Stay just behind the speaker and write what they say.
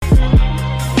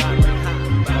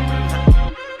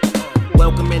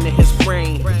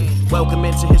brain. Welcome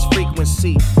into his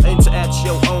frequency. Enter at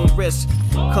your own risk.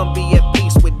 Come be at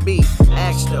peace with me.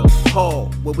 Ask the Paul,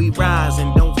 where we rise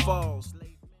and don't fall.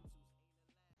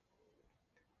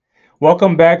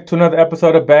 Welcome back to another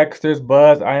episode of Baxter's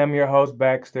Buzz. I am your host,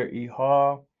 Baxter E.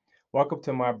 Hall. Welcome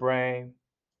to my brain.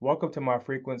 Welcome to my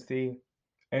frequency.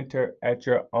 Enter at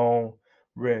your own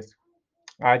risk.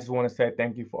 I just want to say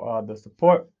thank you for all the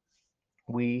support.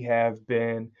 We have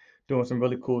been doing some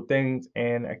really cool things,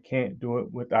 and I can't do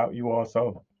it without you all.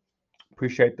 So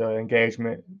appreciate the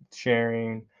engagement,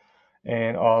 sharing,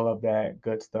 and all of that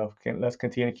good stuff. Let's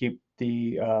continue to keep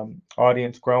the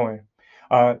audience growing.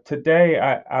 Today,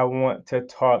 I want to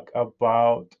talk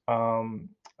about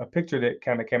a picture that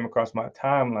kind of came across my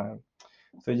timeline.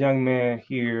 It's a young man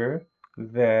here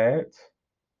that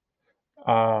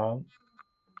uh,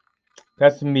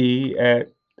 that's me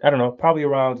at, I don't know, probably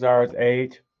around Zara's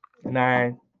age,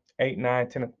 10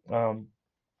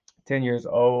 years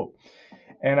old.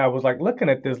 And I was like looking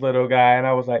at this little guy, and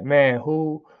I was like, man,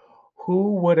 who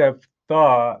would have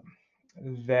thought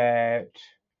that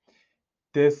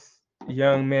this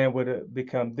young man would have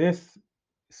become this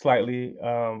slightly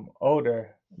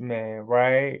older man,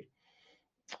 right?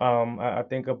 I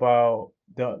think about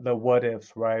the what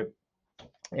ifs, right?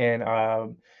 And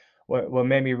what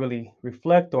made me really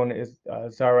reflect on it is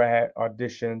Zara had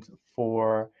auditioned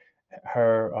for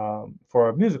her for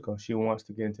a musical. She wants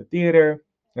to get into theater,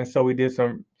 and so we did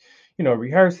some,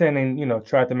 rehearsing and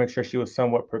tried to make sure she was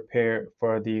somewhat prepared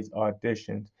for these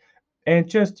auditions, and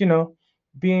just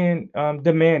being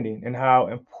demanding and how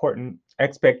important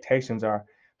expectations are,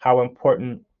 how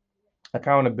important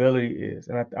accountability is,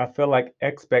 and I feel like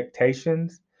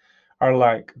expectations are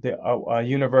like the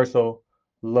universal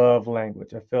love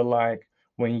language. I feel like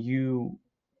when you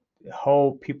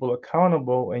hold people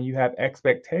accountable and you have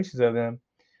expectations of them,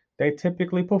 they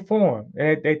typically perform,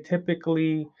 and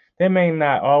they may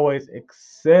not always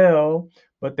excel,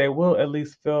 but they will at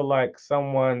least feel like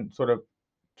someone sort of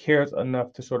cares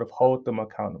enough to sort of hold them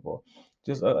accountable.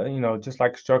 Just just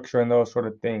like structure and those sort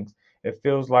of things. It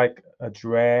feels like a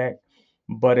drag,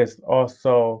 but it's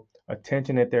also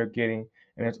attention that they're getting,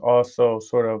 and it's also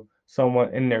sort of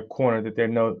someone in their corner that they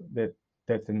know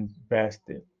that's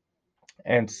invested.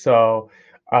 And so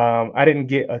I didn't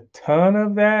get a ton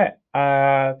of that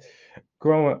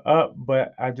growing up,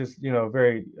 but I just,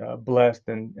 very blessed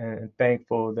and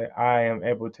thankful that I am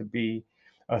able to be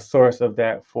a source of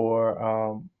that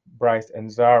for Bryce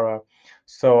and Zara.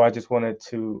 So I just wanted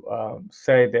to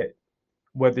say that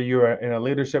whether you're in a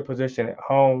leadership position at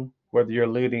home, whether you're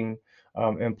leading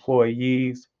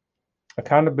employees,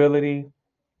 accountability,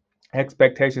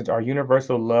 expectations are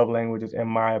universal love languages, in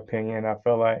my opinion. I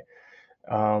feel like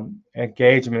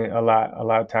engagement a lot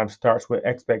of times starts with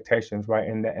expectations, right?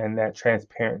 And that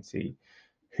transparency.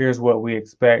 Here's what we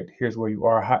expect. Here's where you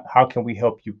are. How can we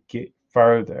help you get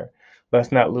further?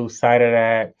 Let's not lose sight of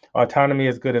that. Autonomy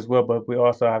is good as well, but we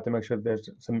also have to make sure that there's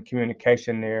some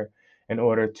communication there in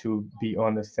order to be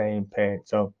on the same page.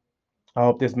 So I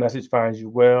hope this message finds you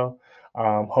well.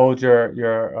 Hold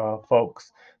your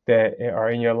folks that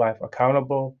are in your life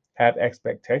accountable. Have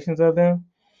expectations of them,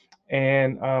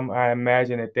 and I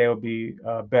imagine that they'll be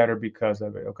better because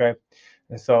of it. Okay,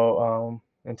 and so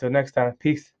until next time,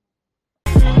 peace.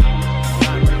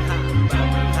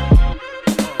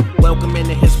 Welcome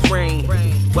into his brain.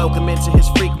 Welcome into his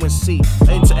frequency.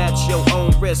 Enter at your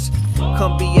own risk.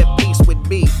 Come be at peace with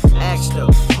me. Ask the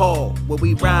Paul, where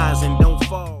we rise and don't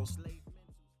fall.